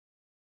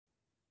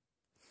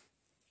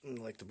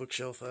Like the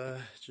bookshelf I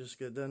just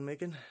got done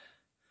making.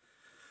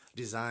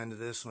 Designed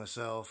this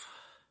myself.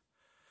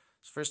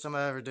 It's the first time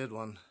I ever did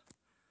one,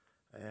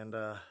 and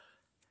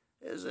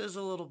it's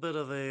a little bit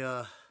of a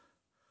a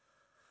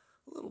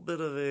little bit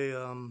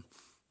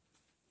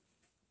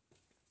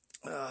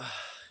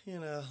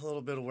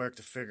of work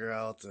to figure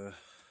out the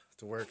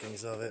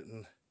workings of it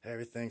and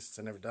everything, since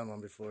I've never done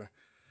one before.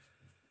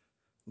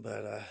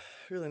 But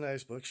really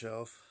nice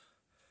bookshelf.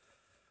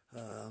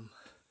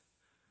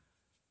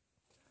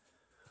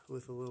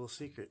 With a little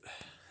secret.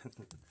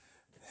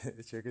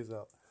 Check this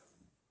out.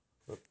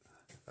 Oh,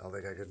 I don't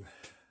think I can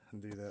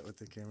do that with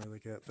the camera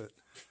like that, but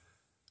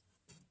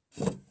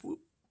whoop.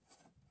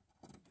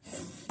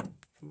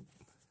 Whoop.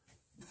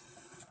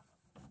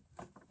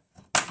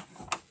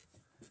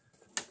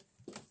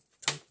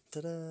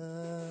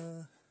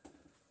 Ta-da!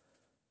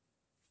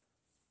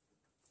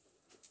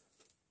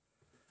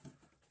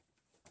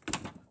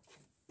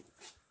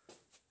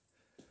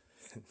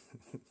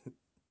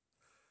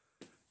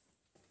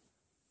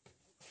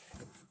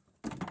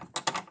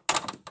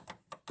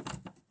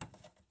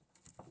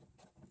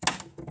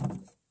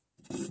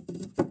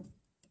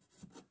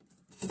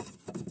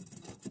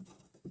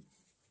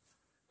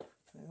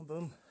 And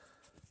boom.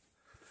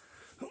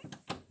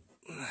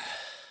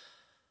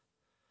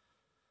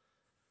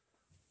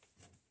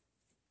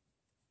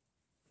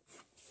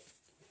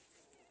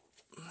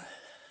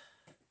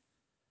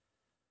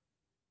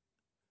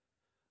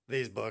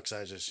 These books,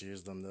 I just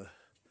used them to,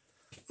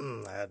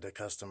 I had the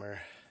customer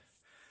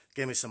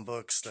give me some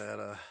books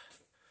that,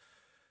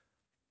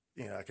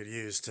 I could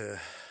use to,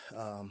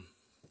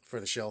 for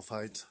the shelf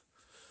height,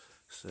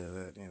 so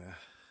that,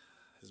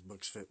 his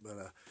books fit.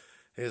 But,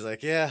 he was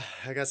like, yeah,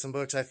 I got some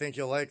books, I think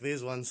you'll like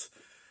these ones.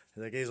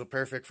 He's like, these are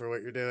perfect for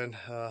what you're doing,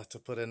 to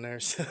put in there,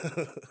 so,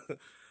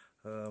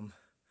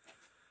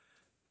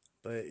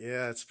 but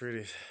yeah, it's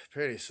pretty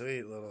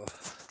sweet little,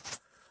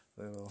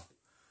 whoop.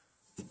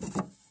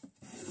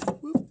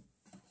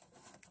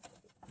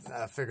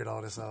 I figured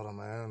all this out on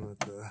my own with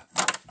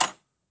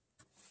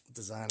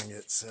designing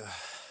it, so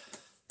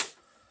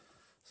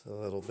a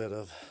little bit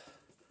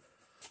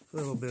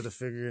of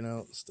figuring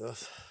out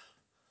stuff.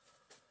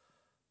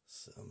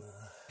 Some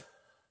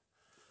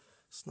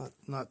it's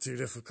not too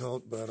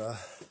difficult, but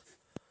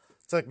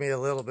took me a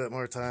little bit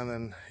more time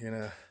than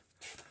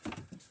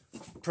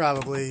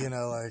probably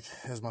like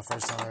it was my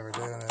first time ever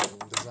doing it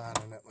and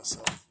designing it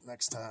myself.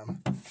 Next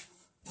time,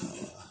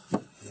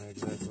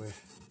 exactly.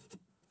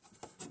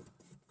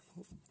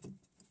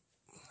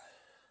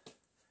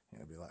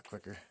 It'll be a lot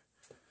quicker.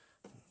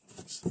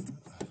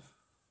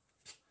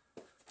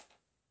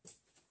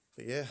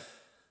 But yeah,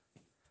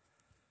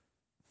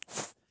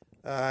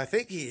 I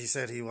think he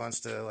said he wants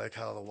to, like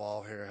how the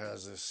wall here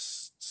has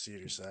this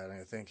cedar siding.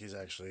 I think he's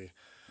actually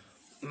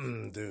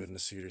doing the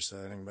cedar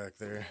siding back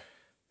there.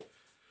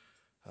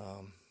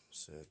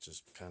 So it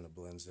just kind of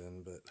blends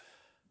in, but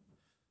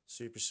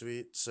super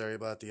sweet. Sorry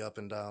about the up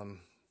and down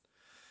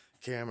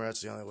camera.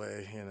 That's the only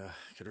way, I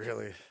could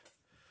really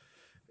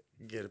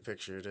get a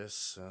picture of this.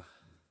 So,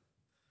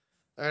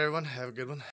 alright everyone, have a good one.